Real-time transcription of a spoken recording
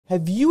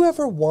Have you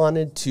ever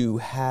wanted to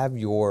have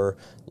your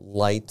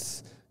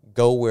lights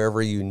go wherever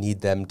you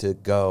need them to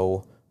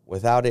go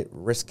without it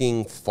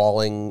risking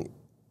falling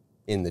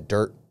in the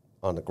dirt,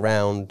 on the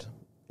ground,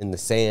 in the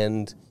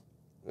sand,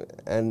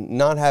 and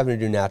not having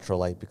to do natural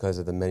light because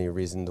of the many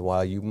reasons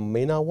why you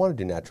may not want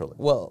to do natural light?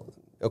 Well,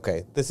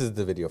 okay, this is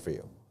the video for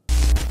you.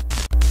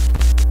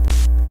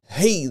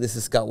 Hey, this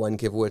is Scott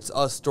Wyden,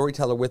 a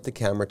storyteller with the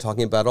camera,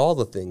 talking about all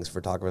the things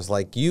photographers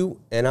like you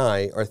and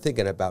I are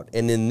thinking about.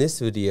 And in this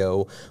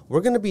video,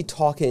 we're going to be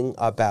talking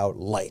about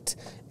light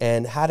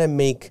and how to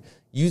make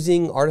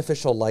using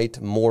artificial light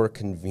more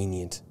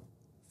convenient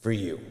for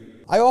you.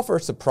 I offer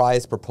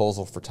surprise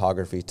proposal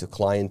photography to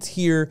clients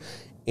here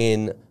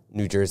in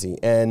New Jersey.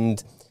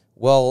 And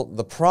well,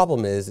 the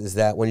problem is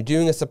that when you're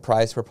doing a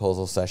surprise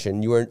proposal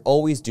session, you are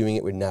always doing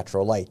it with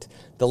natural light.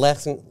 The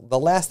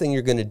last thing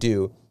you're going to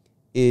do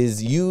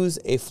is use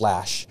a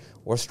flash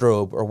or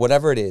strobe or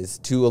whatever it is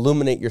to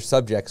illuminate your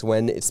subjects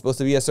when it's supposed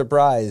to be a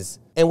surprise.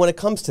 And when it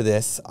comes to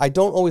this, I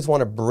don't always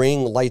want to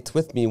bring lights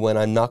with me when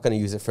I'm not going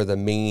to use it for the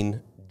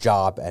main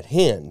job at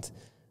hand.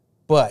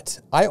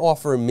 But I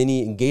offer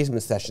mini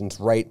engagement sessions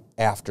right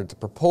after the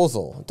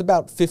proposal. It's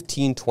about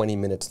 15-20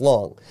 minutes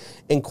long.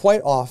 And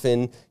quite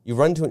often, you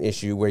run into an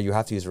issue where you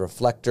have to use a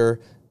reflector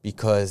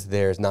because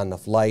there's not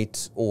enough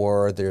light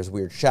or there's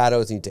weird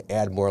shadows, you need to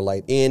add more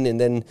light in, and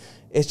then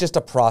it's just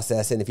a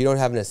process, and if you don't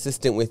have an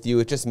assistant with you,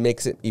 it just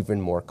makes it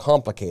even more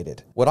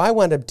complicated. What I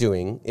wound up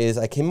doing is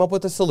I came up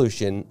with a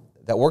solution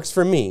that works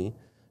for me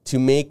to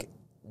make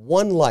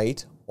one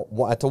light,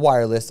 it's a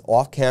wireless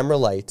off-camera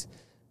light,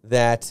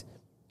 that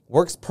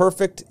works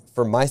perfect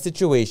for my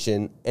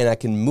situation, and I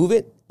can move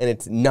it, and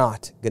it's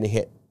not gonna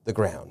hit the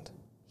ground.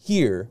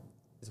 Here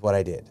is what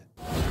I did.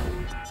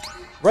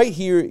 Right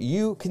here,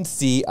 you can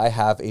see I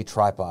have a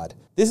tripod.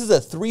 This is a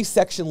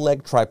 3-section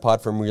leg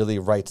tripod from Really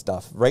Right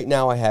Stuff. Right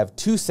now I have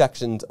 2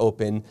 sections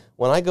open.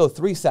 When I go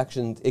 3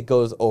 sections, it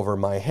goes over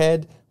my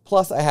head.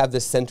 Plus I have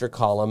this center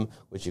column,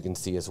 which you can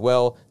see as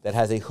well, that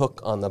has a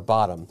hook on the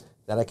bottom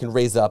that I can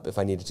raise up if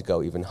I needed to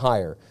go even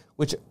higher,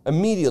 which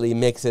immediately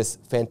makes this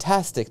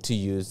fantastic to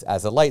use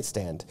as a light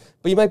stand.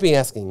 But you might be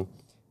asking,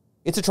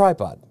 it's a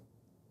tripod.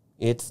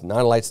 It's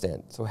not a light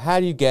stand. So how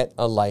do you get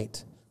a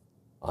light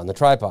on the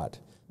tripod?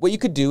 What you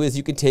could do is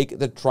you could take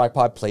the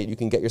tripod plate, you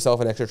can get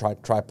yourself an extra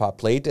tripod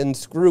plate and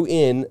screw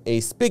in a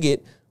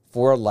spigot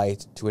for a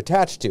light to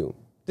attach to.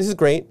 This is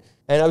great,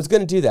 and I was going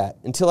to do that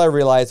until I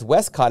realized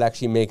Westcott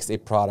actually makes a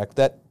product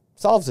that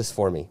solves this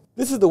for me.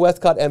 This is the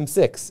Westcott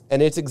M6,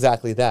 and it's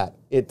exactly that.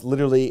 It's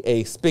literally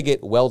a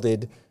spigot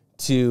welded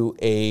to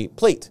a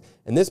plate,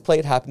 and this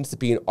plate happens to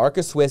be an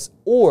Arca Swiss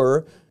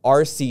or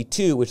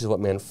RC2, which is what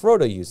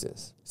Manfrotto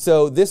uses.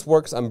 So this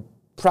works on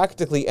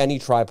practically any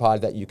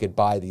tripod that you could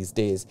buy these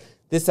days.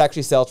 This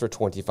actually sells for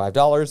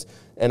 $25,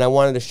 and I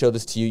wanted to show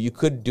this to you. You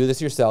could do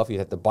this yourself. You'd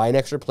have to buy an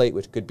extra plate,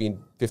 which could be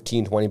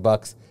 15, 20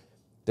 bucks,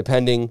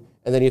 depending.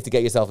 And then you have to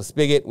get yourself a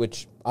spigot,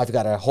 which I've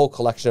got a whole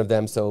collection of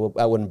them, so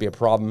that wouldn't be a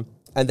problem.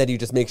 And then you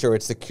just make sure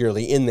it's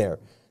securely in there.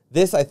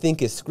 This, I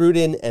think, is screwed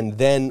in and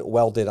then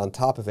welded on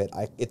top of it.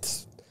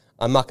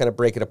 I'm not going to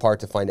break it apart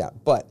to find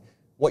out. But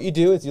what you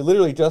do is you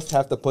literally just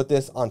have to put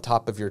this on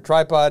top of your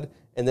tripod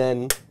and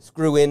then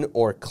screw in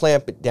or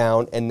clamp it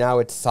down, and now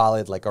it's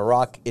solid like a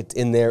rock. It's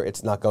in there.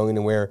 It's not going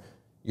anywhere.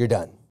 You're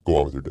done. Go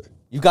on with your day.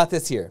 You got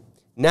this here.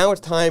 Now it's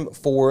time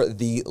for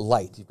the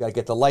light. You've got to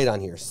get the light on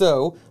here.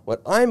 So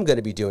what I'm going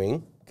to be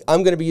doing,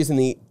 I'm going to be using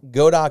the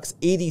Godox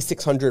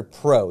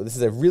AD600Pro. This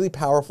is a really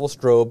powerful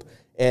strobe,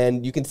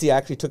 and you can see I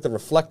actually took the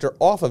reflector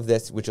off of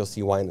this, which you'll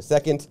see why in a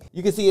second.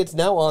 You can see it's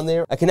now on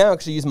there. I can now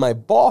actually use my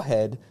ball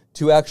head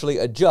to actually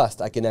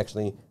adjust. I can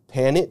actually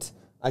pan it.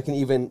 I can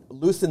even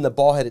loosen the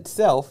ball head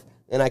itself,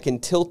 and I can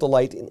tilt the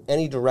light in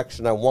any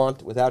direction I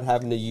want without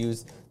having to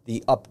use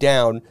the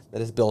up-down that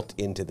is built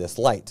into this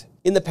light.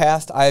 In the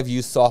past, I have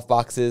used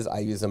softboxes, I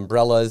use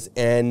umbrellas,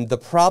 and the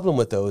problem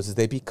with those is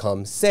they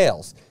become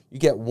sails. You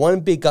get one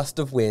big gust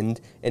of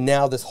wind, and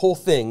now this whole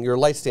thing, your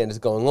light stand, is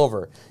going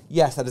over.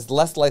 Yes, that is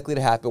less likely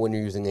to happen when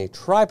you're using a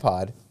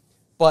tripod,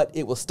 but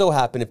it will still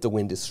happen if the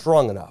wind is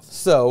strong enough.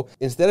 So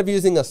instead of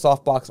using a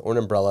softbox or an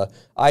umbrella,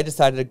 I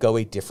decided to go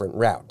a different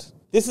route.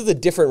 This is a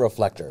different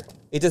reflector.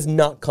 It does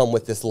not come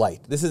with this light.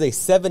 This is a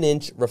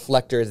 7-inch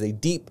reflector. It's a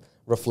deep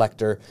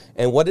reflector.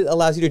 And what it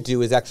allows you to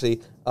do is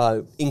actually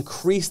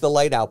increase the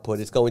light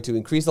output. It's going to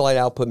increase the light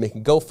output, make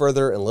it go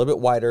further and a little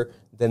bit wider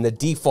than the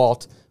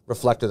default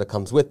reflector that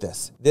comes with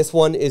this. This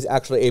one is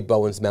actually a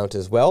Bowens mount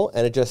as well,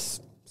 and it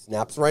just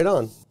snaps right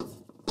on.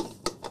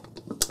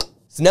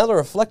 So now the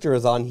reflector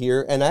is on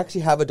here, and I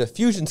actually have a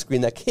diffusion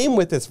screen that came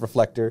with this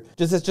reflector.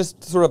 It's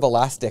just sort of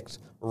elastic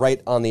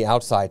right on the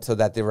outside so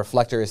that the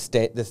reflector is so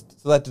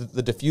that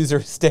the diffuser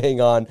is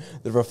staying on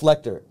the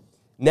reflector.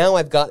 Now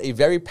I've got a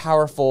very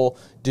powerful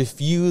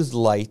diffused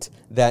light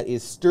that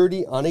is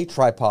sturdy on a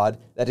tripod,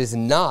 that is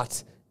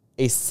not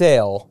a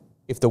sail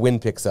if the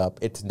wind picks up.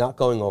 It's not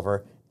going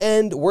over.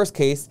 And worst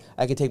case,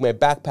 I can take my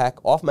backpack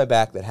off my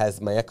back that has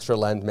my extra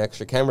lens, my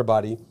extra camera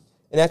body,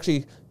 and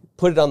actually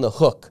put it on the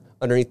hook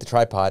underneath the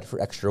tripod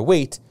for extra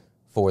weight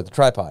for the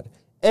tripod.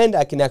 And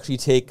I can actually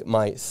take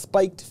my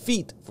spiked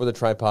feet for the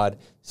tripod,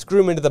 screw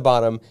them into the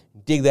bottom,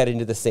 dig that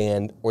into the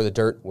sand or the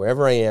dirt,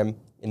 wherever I am.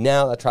 And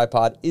now the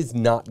tripod is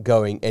not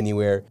going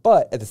anywhere.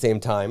 But at the same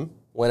time,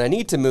 when I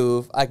need to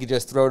move, I could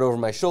just throw it over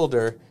my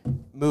shoulder,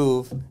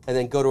 move, and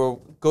then go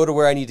to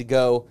where I need to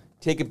go,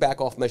 take it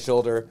back off my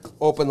shoulder,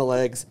 open the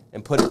legs,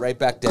 and put it right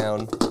back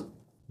down.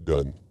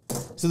 Done.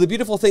 So the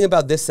beautiful thing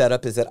about this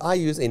setup is that I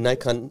use a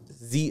Nikon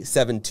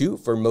Z7 II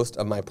for most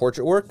of my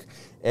portrait work,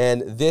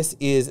 and this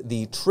is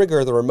the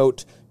trigger, the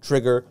remote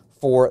trigger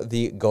for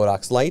the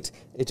Godox light.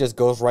 It just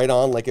goes right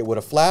on like it would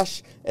a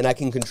flash, and I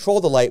can control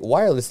the light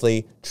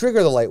wirelessly,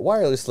 trigger the light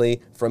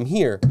wirelessly from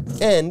here,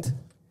 and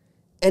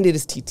it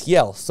is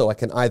TTL, so I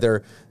can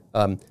either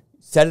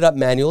set it up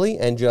manually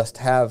and just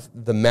have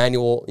the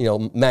manual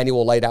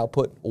light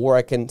output, or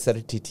I can set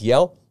it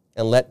TTL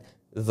and let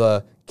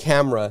the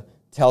camera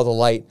tell the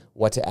light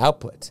what to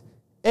output.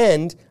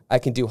 And I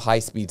can do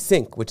high-speed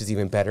sync, which is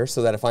even better,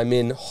 so that if I'm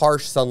in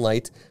harsh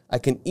sunlight, I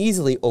can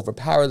easily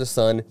overpower the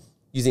sun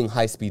using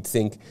high-speed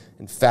sync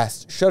and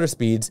fast shutter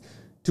speeds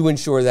to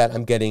ensure that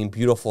I'm getting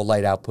beautiful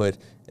light output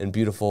and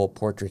beautiful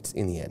portraits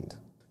in the end.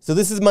 So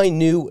this is my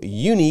new,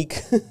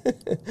 unique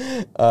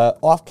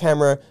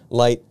off-camera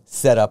light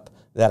setup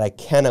that I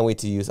cannot wait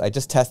to use. I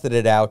just tested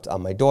it out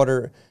on my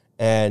daughter,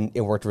 and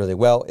it worked really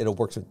well. It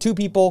works with 2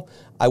 people.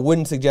 I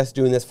wouldn't suggest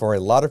doing this for a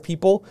lot of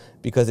people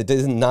because it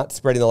is not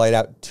spreading the light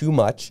out too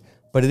much,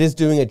 but it is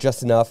doing it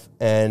just enough,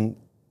 and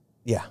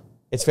yeah,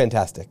 it's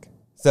fantastic.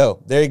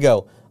 So there you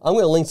go. I'm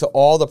going to link to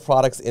all the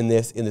products in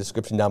this in the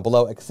description down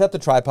below, except the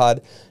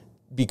tripod,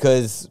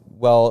 because,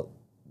 well,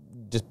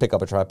 just pick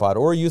up a tripod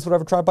or use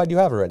whatever tripod you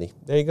have already.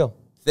 There you go.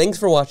 Thanks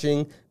for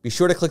watching. Be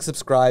sure to click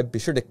subscribe. Be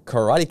sure to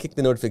karate kick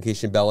the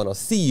notification bell, and I'll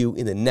see you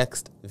in the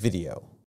next video.